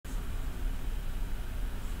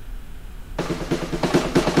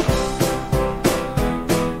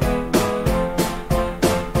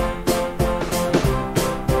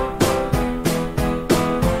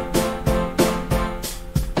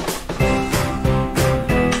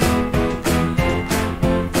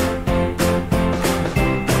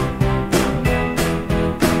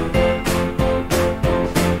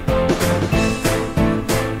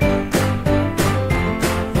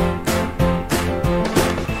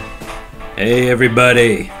Hey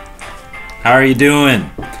everybody, how are you doing?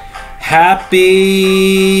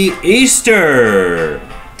 Happy Easter!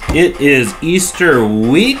 It is Easter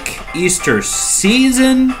week, Easter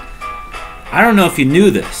season. I don't know if you knew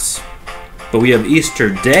this, but we have Easter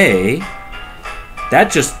Day. That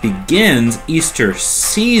just begins Easter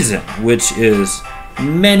season, which is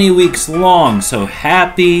many weeks long. So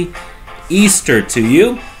happy Easter to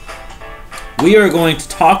you. We are going to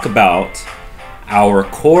talk about our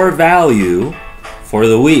core value for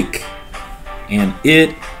the week, and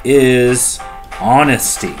it is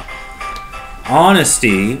honesty.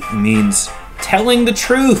 Honesty means telling the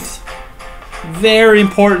truth. Very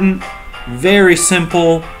important, very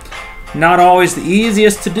simple, not always the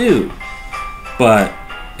easiest to do, but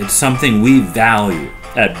it's something we value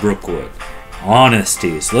at Brookwood.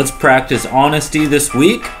 Honesty. So let's practice honesty this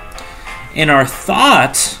week. And our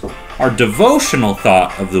thought, our devotional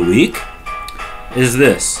thought of the week is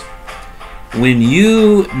this: when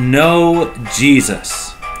you know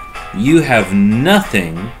Jesus, you have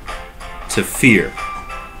nothing to fear.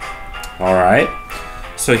 All right?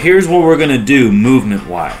 So here's what we're going to do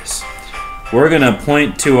movement-wise. We're going to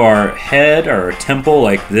point to our head or our temple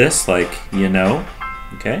like this, like you know,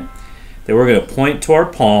 okay? Then we're going to point to our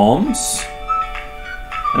palms.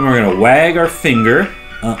 Then we're going to wag our finger.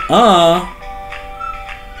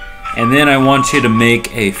 And then I want you to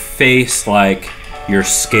make a face like you're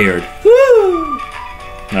scared. Woo!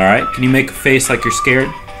 All right, can you make a face like you're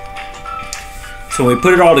scared? So when we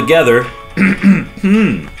put it all together,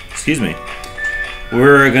 excuse me,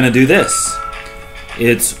 we're gonna do this.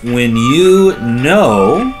 It's when you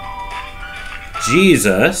know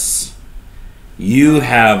Jesus, you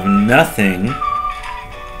have nothing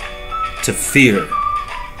to fear.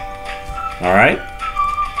 All right?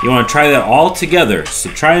 You want to try that all together. So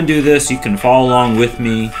try and do this. You can follow along with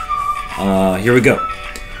me. Here we go.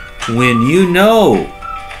 When you know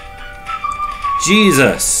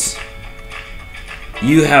Jesus,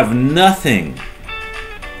 you have nothing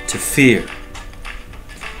to fear.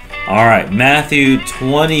 All right, Matthew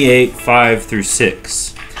 28, 5 through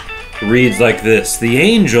 6 reads like this. The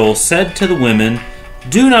angel said to the women,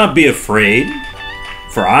 "Do not be afraid,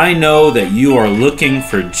 for I know that you are looking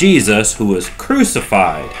for Jesus who was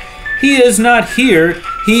crucified. He is not here,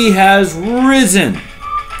 he has risen."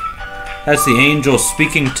 That's the angel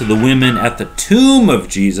speaking to the women at the tomb of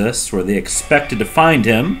Jesus, where they expected to find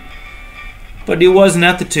him. But he wasn't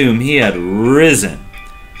at the tomb, he had risen.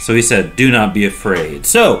 So he said, do not be afraid.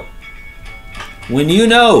 So, when you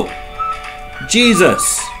know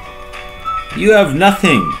Jesus, you have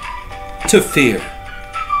nothing to fear.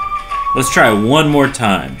 Let's try one more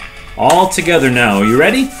time. All together now. Are you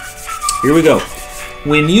ready? Here we go.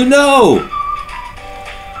 When you know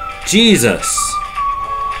Jesus,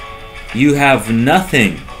 you have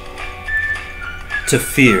nothing to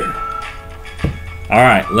fear. All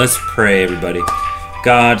right, let's pray, everybody.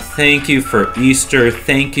 God, thank you for Easter.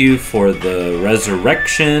 Thank you for the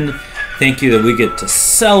resurrection. Thank you that we get to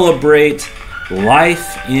celebrate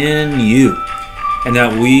life in you, and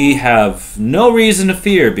that we have no reason to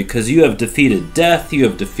fear because you have defeated death, you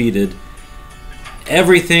have defeated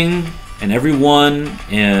everything and everyone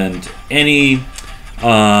and anything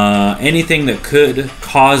that could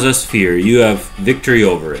cause us fear. You have victory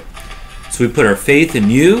over it. So we put our faith in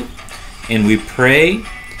you, and we pray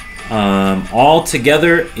all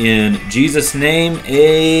together in Jesus' name,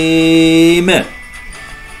 amen.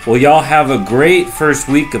 Well, y'all have a great first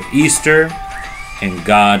week of Easter, and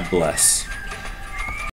God bless.